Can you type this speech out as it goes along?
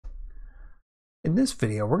In this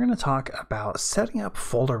video, we're going to talk about setting up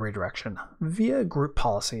folder redirection via group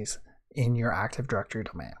policies in your Active Directory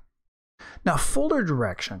domain. Now, folder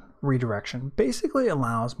redirection basically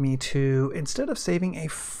allows me to, instead of saving a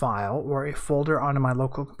file or a folder onto my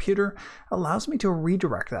local computer, allows me to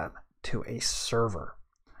redirect that to a server.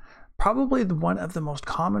 Probably one of the most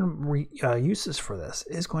common uses for this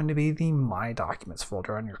is going to be the My Documents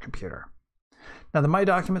folder on your computer. Now, the My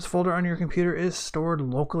Documents folder on your computer is stored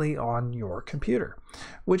locally on your computer,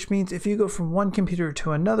 which means if you go from one computer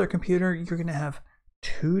to another computer, you're going to have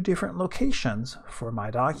two different locations for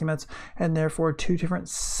My Documents and therefore two different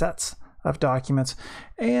sets of documents.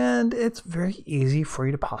 And it's very easy for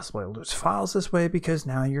you to possibly lose files this way because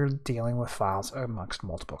now you're dealing with files amongst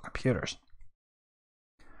multiple computers.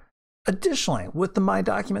 Additionally, with the My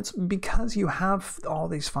Documents, because you have all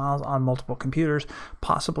these files on multiple computers,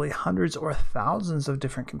 possibly hundreds or thousands of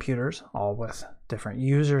different computers, all with different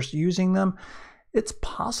users using them, it's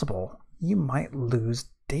possible you might lose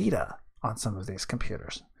data on some of these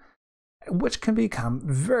computers, which can become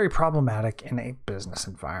very problematic in a business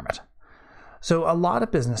environment. So a lot of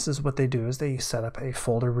businesses, what they do is they set up a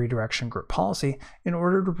folder redirection group policy in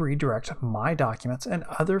order to redirect My Documents and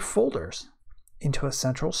other folders into a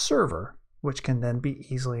central server, which can then be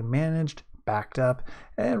easily managed, backed up,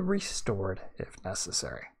 and restored if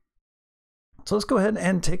necessary. So let's go ahead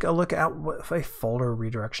and take a look at what a folder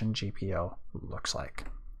redirection GPO looks like.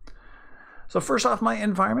 So first off, my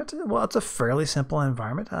environment, well, it's a fairly simple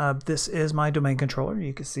environment. This is my domain controller.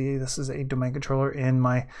 You can see this is a domain controller in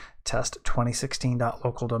my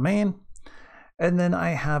test2016.local domain. And then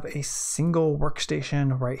I have a single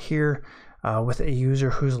workstation right here with a user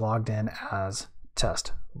who's logged in as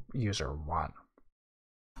test user 1.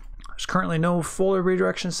 There's currently no folder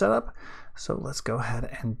redirection set up, so let's go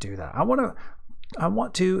ahead and do that. I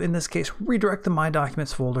want to, in this case, redirect the My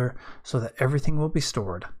Documents folder so that everything will be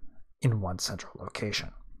stored in one central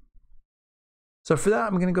location. So for that,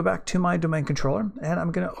 I'm going to go back to my domain controller and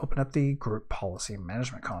I'm going to open up the Group Policy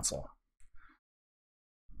Management console.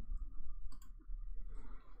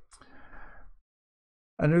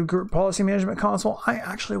 Under Group Policy Management console, I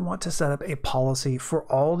actually want to set up a policy for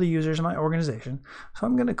all the users in my organization. So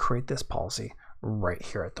I'm going to create this policy right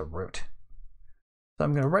here at the root. So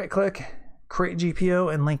I'm going to right click, create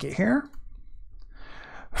GPO and link it here.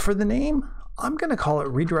 For the name, I'm going to call it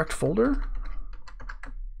redirect folder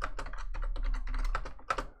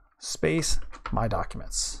space My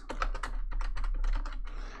Documents.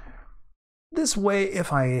 This way,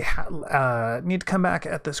 if I need to come back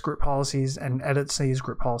at this group policies and edit these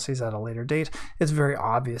group policies at a later date, it's very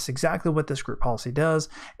obvious exactly what this group policy does,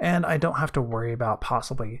 and I don't have to worry about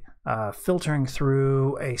possibly filtering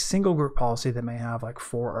through a single group policy that may have like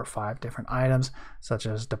 4 or 5 different items, such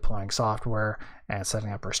as deploying software and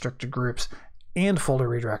setting up restricted groups and folder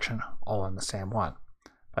redirection all in the same one.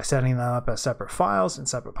 By setting them up as separate files and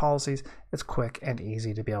separate policies, it's quick and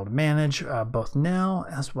easy to be able to manage both now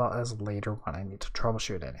as well as later when I need to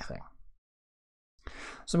troubleshoot anything.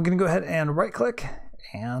 So I'm going to go ahead and right click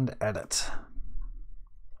and edit.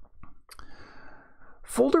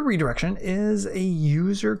 Folder redirection is a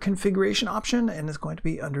user configuration option and is going to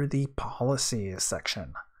be under the policies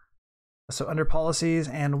section. So under policies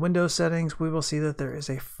and Windows settings, we will see that there is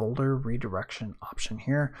a folder redirection option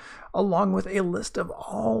here, along with a list of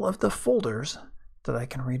all of the folders that I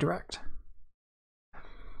can redirect.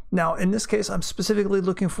 Now, in this case, I'm specifically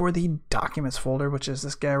looking for the documents folder, which is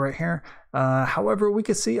this guy right here. However, we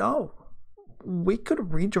could see, we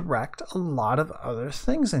could redirect a lot of other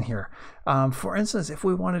things in here. For instance, if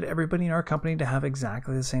we wanted everybody in our company to have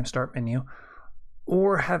exactly the same start menu,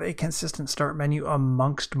 or have a consistent start menu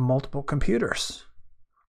amongst multiple computers,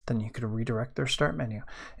 then you could redirect their start menu.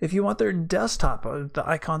 If you want their desktop, the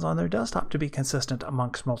icons on their desktop to be consistent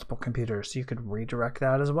amongst multiple computers, you could redirect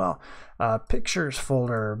that as well. Pictures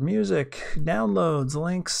folder, music, downloads,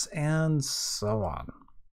 links, and so on.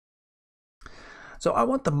 So I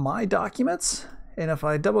want the My Documents, and if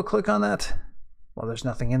I double click on that, well, there's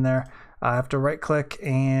nothing in there. I have to right click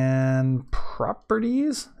and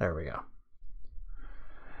properties. There we go.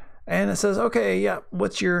 And it says, okay, yeah,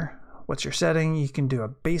 what's your setting? You can do a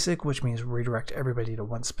basic, which means redirect everybody to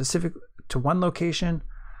one location,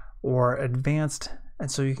 or advanced, and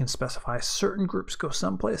so you can specify certain groups go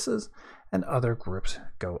some places and other groups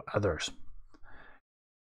go others.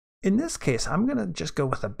 In this case, I'm going to just go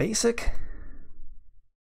with a basic.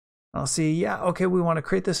 I'll see, yeah, okay, we want to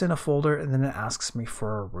create this in a folder, and then it asks me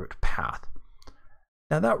for a root path.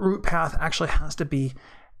 Now that root path actually has to be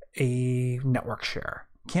a network share.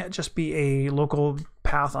 Can't just be a local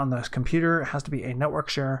path on this computer. It has to be a network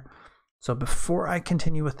share. So before I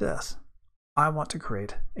continue with this, I want to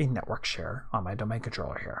create a network share on my domain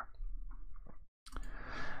controller here.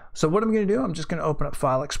 So what I'm going to do, I'm just going to open up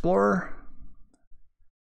File Explorer.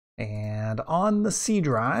 And on the C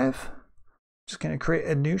drive, I'm just going to create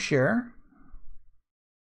a new share.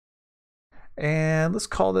 And let's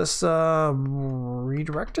call this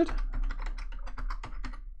Redirected,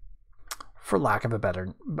 for lack of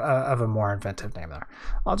a more inventive name there.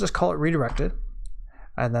 I'll just call it Redirected.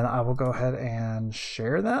 And then I will go ahead and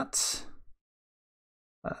share that.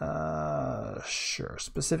 Sure,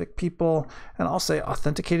 specific people, and I'll say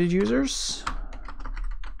authenticated users.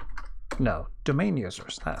 No, domain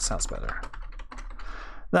users. That sounds better.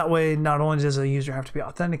 That way, not only does a user have to be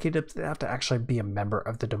authenticated, they have to actually be a member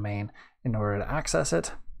of the domain in order to access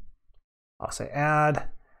it. I'll say add,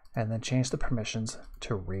 and then change the permissions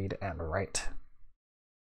to read and write.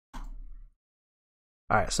 All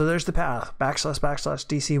right, so there's the path,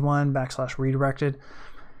 //DC1 /redirected.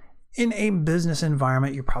 In a business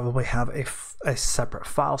environment, you probably have a separate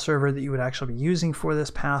file server that you would actually be using for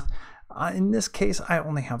this path. In this case, I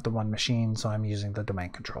only have the one machine, so I'm using the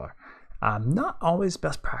domain controller. Not always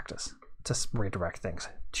best practice to redirect things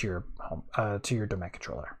to your to your domain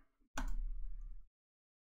controller.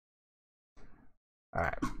 All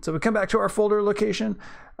right, so we come back to our folder location.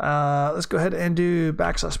 Let's go ahead and do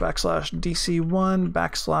 //DC1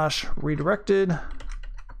 /redirected.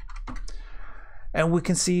 And we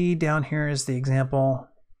can see down here is the example.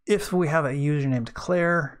 If we have a user named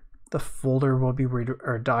Claire, the folder will be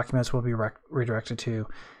or documents will be redirected to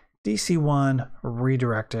DC1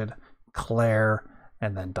 redirected Claire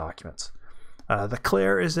and then documents. The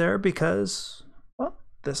Claire is there because, well,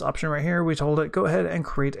 this option right here, we told it go ahead and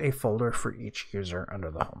create a folder for each user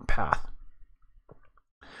under the home path.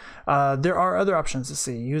 There are other options to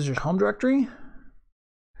see. User's home directory,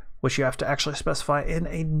 which you have to actually specify in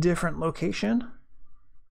a different location.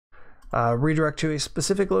 Redirect to a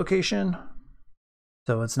specific location.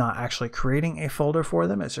 So it's not actually creating a folder for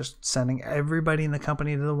them. It's just sending everybody in the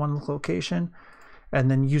company to the one location.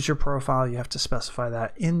 And then user profile, you have to specify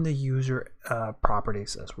that in the user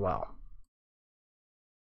properties as well.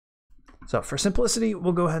 So for simplicity,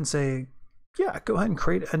 we'll go ahead and say, yeah, go ahead and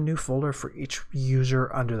create a new folder for each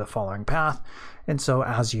user under the following path. And so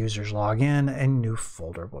as users log in, a new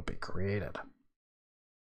folder will be created.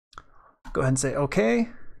 Go ahead and say OK.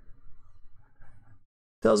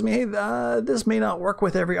 Tells me, hey, this may not work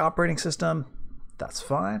with every operating system. That's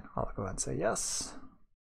fine. I'll go ahead and say yes.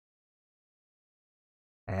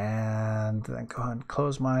 And then go ahead and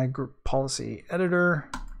close my group policy editor.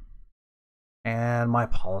 And my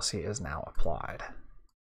policy is now applied.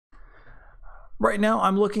 Right now,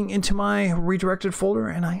 I'm looking into my redirected folder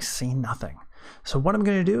and I see nothing. So what I'm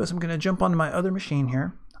going to do is I'm going to jump onto my other machine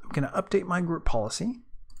here. I'm going to update my group policy.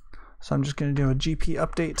 So I'm just going to do a GP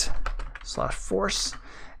update /force.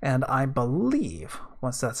 And I believe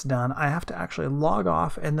once that's done, I have to actually log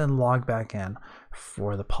off and then log back in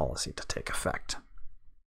for the policy to take effect.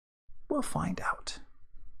 We'll find out.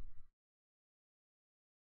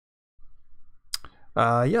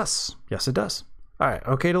 Yes, it does. All right,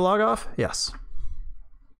 okay to log off? Yes.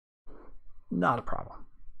 Not a problem.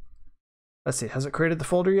 Let's see, has it created the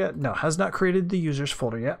folder yet? No, has not created the user's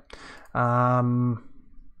folder yet.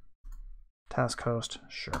 Task host,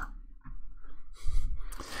 sure.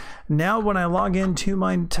 Now when I log into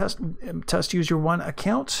my test user 1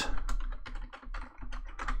 account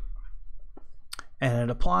and it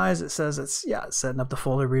applies, it says it's setting up the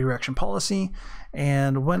folder redirection policy.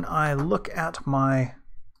 And when I look at my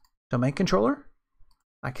domain controller,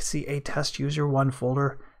 I can see a test user 1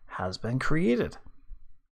 folder has been created.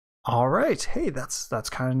 All right, hey, that's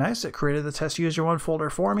kind of nice. It created the test user 1 folder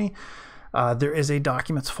for me. There is a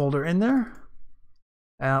documents folder in there.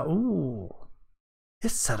 It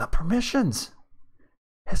set up permissions.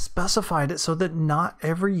 It specified it so that not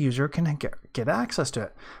every user can get access to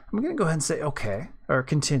it. I'm going to go ahead and say OK or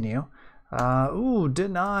continue.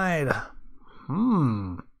 Denied.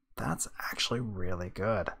 That's actually really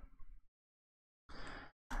good.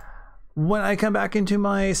 When I come back into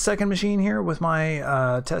my second machine here with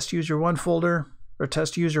my test user 1 folder or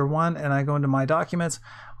test user 1 and I go into my documents,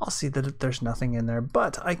 I'll see that there's nothing in there,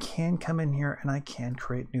 but I can come in here and I can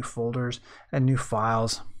create new folders and new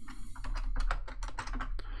files.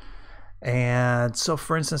 And so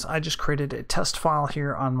for instance, I just created a test file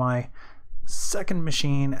here on my second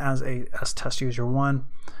machine as test user 1.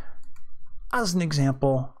 As an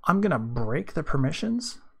example, I'm going to break the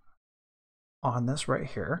permissions on this right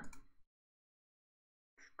here.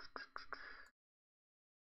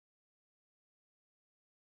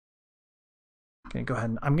 Okay, go ahead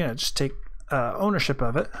and I'm going to just take ownership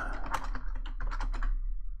of it.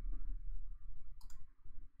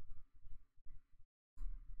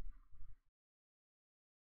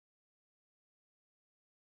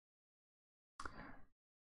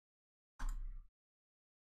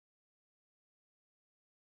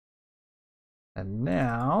 And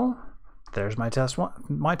now there's my test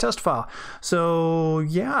file. So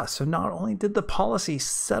yeah, so not only did the policy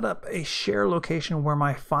set up a share location where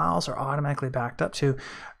my files are automatically backed up to,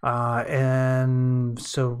 and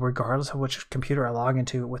so regardless of which computer I log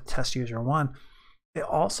into with test user 1, it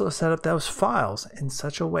also set up those files in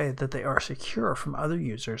such a way that they are secure from other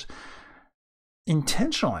users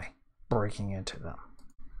intentionally breaking into them.